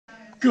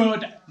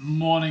Good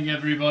morning,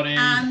 everybody.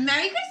 And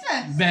Merry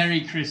Christmas.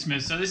 Merry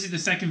Christmas. So this is the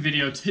second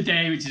video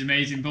today, which is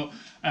amazing. But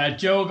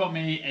Joe got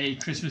me a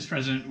Christmas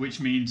present,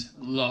 which means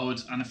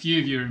loads, and a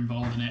few of you are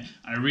involved in it.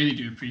 And I really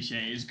do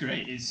appreciate it. It's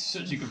great. It's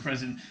such a good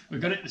present. We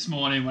got it this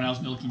morning when I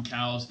was milking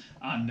cows,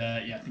 and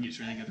yeah, I think it's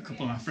really good. A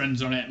couple of my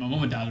friends are on it, my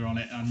mum and dad are on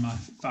it, and my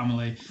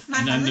family,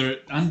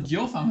 and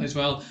your family as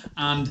well,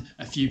 and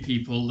a few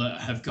people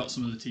that have got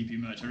some of the TP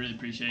merch. I really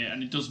appreciate it,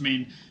 and it does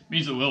means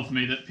the world for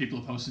me that people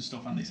are posting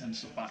stuff and they send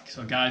stuff back.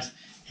 So guys,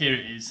 here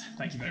it is.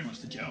 Thank you very much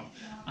to Joe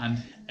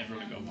and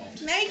everyone that got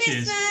involved. Merry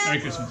Cheers. Christmas. Merry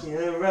Christmas.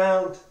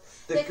 Around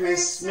the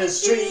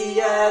Christmas tree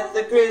at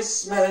the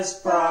Christmas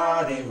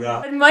party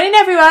rock. Good morning,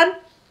 everyone.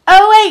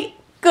 Oh wait,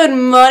 good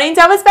morning,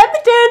 Thomas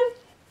Pemberton.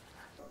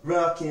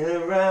 Rocking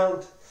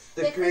around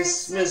the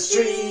Christmas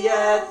tree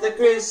at the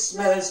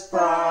Christmas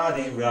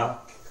party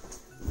rock.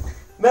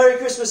 Merry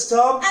Christmas,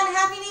 Tom. And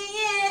Happy New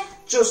Year.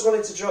 Just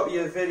wanted to drop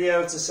you a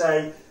video to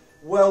say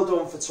well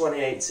done for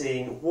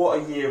 2018, what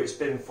a year it's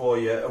been for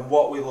you, and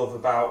what we love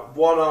about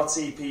one, our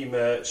TP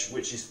merch,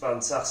 which is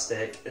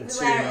fantastic, and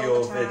two,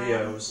 your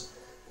videos.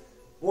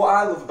 What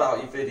I love about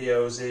your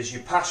videos is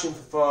your passion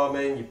for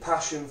farming, your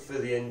passion for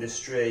the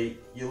industry,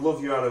 you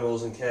love your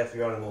animals and care for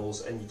your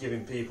animals, and you're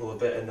giving people a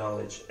bit of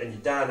knowledge, and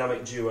your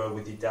dynamic duo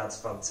with your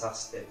dad's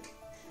fantastic.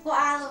 What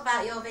I love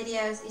about your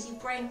videos is you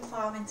bring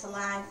farming to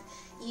life.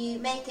 You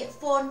make it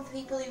fun for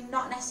people who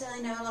not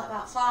necessarily know a lot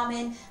about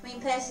farming. I mean,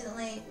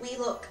 personally, we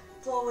look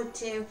forward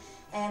to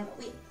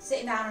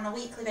sitting down on a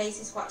weekly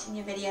basis watching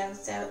your videos,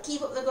 so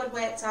keep up the good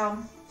work,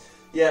 Tom.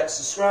 Yeah,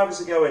 subscribers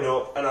are going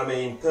up, and I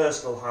mean,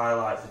 personal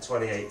highlight for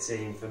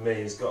 2018 for me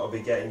has got to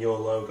be getting your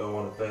logo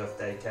on a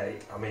birthday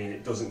cake. I mean,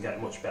 it doesn't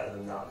get much better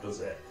than that,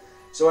 does it?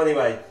 So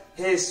anyway,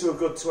 here's to a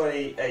good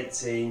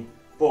 2018,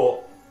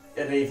 but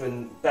an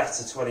even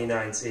better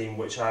 2019,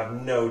 which I have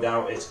no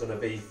doubt it's going to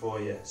be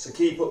for you. So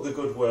keep up the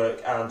good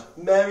work, and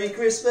Merry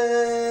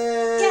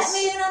Christmas! Get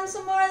moving on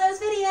some more of those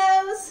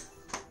videos!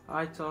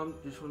 Hi Tom,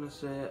 just want to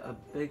say a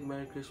big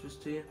Merry Christmas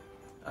to you.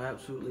 I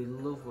absolutely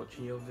love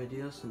watching your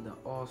videos and they're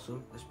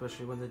awesome,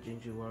 especially when the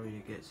Ginger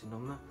Warrior gets in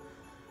on there.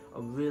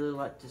 I'd really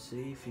like to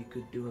see if you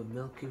could do a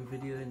milking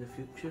video in the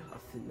future. I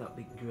think that'd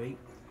be great.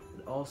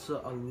 And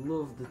also, I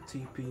love the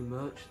TP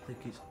merch, I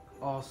think it's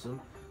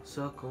awesome,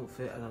 so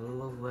comfy, and I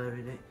love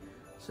wearing it.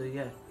 So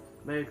yeah,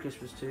 Merry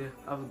Christmas to you,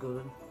 have a good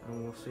one,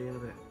 and we'll see you in a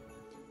bit.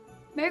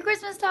 Merry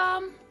Christmas,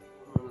 Tom!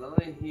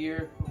 Lily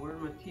here,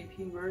 wearing my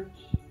TP merch.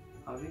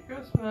 Happy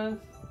Christmas!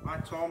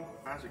 Hi Tom,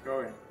 how's it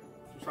going?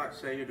 Just like to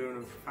say you're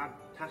doing a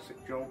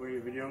fantastic job with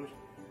your videos.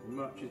 The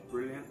merch is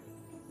brilliant.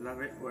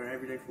 Love it. We're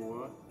every day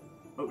forward.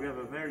 Hope you have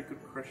a very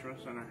good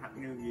Christmas and a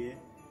happy New Year.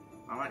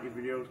 I like your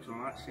videos because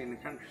I like seeing the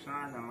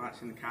countryside and I like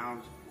seeing the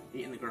cows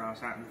eating the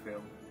grass out in the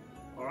field.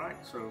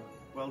 Alright, so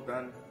well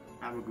done.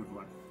 Have a good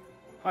one.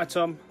 Hi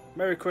Tom,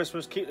 Merry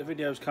Christmas, keep the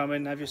videos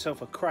coming, have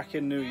yourself a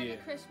cracking New Year.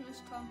 Merry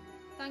Christmas, Tom.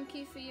 Thank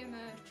you for your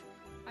merch.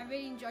 I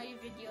really enjoy your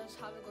videos,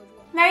 have a good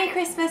one. Merry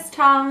Christmas,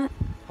 Tom.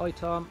 Hi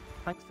Tom,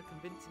 thanks for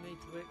convincing me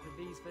to work with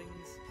these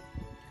things.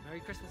 Merry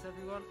Christmas,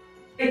 everyone.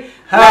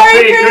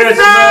 Happy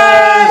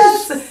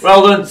Christmas!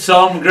 Well done,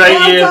 Tom. Great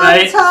year,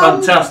 mate. Tom.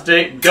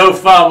 Fantastic. Go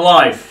farm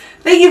life.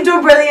 I think you've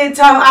done brilliant,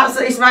 Tom.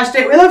 Absolutely smashed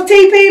it. We love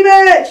TP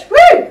merch.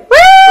 Woo!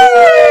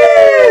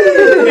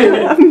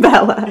 Woo!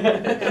 Bella.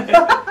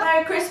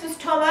 Merry Christmas,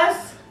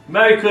 Thomas.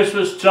 Merry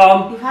Christmas,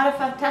 Tom. You've had a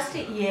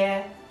fantastic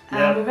year,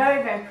 and we're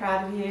very, very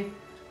proud of you.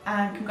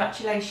 And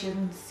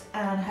congratulations.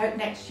 And I hope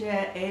next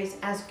year is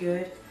as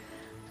good.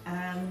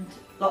 And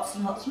lots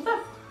and lots of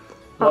fun.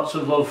 Lots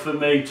of love for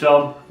me,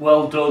 Tom.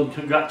 Well done.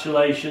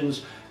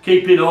 Congratulations.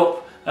 Keep it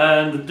up.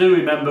 And do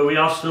remember, we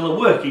are still a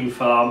working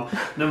farm,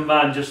 never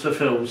mind just a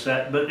film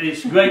set. But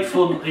it's great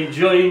fun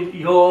enjoying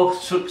your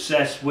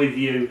success with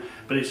you.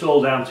 But it's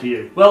all down to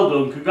you. Well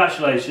done.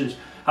 Congratulations.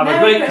 Have a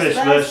great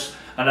Christmas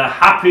and a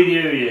happy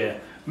New Year.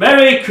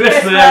 Merry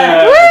Christmas!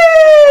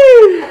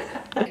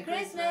 Merry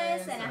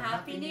Christmas and a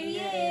Happy New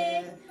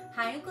Year!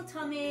 Hi Uncle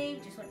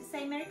Tommy, just want to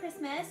say Merry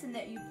Christmas and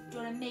that you've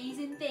done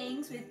amazing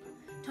things with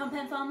Tom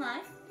Pen Farm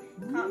Life.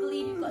 Can't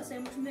believe you've got so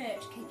much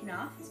merch kicking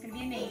off. It's going to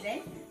be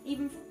amazing.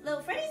 Even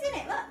little Freddy's in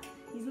it, look.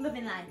 He's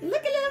loving life.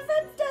 Look at little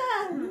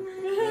Fredster.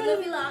 We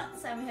love you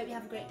lots and we hope you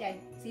have a great day.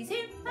 See you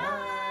soon.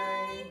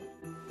 Bye.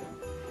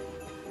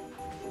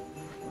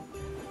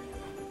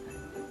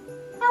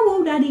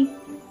 Hello, Daddy.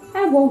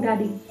 Hello,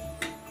 Daddy.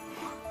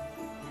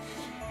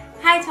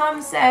 Hi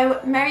Tom, so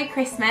Merry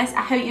Christmas.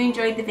 I hope you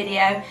enjoyed the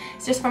video.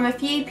 It's just from a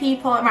few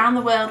people around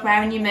the world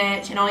wearing your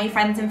merch and all your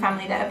friends and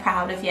family that are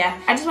proud of you.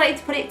 I just wanted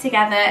to put it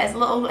together as a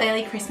little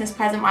early Christmas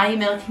present while you're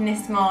milking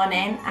this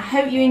morning. I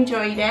hope you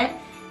enjoyed it.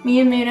 Me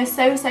and Moon are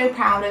so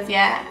proud of you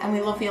and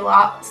we love you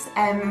lots.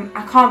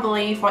 I can't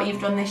believe what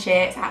you've done this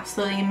year. It's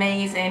absolutely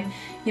amazing.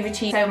 You've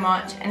achieved so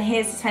much, and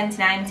here's to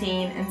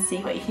 2019 and see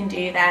what you can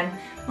do then.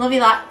 Love you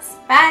lots.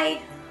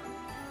 Bye.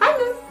 Bye,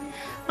 Moon.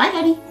 Bye,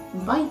 Daddy.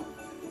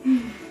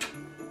 Bye.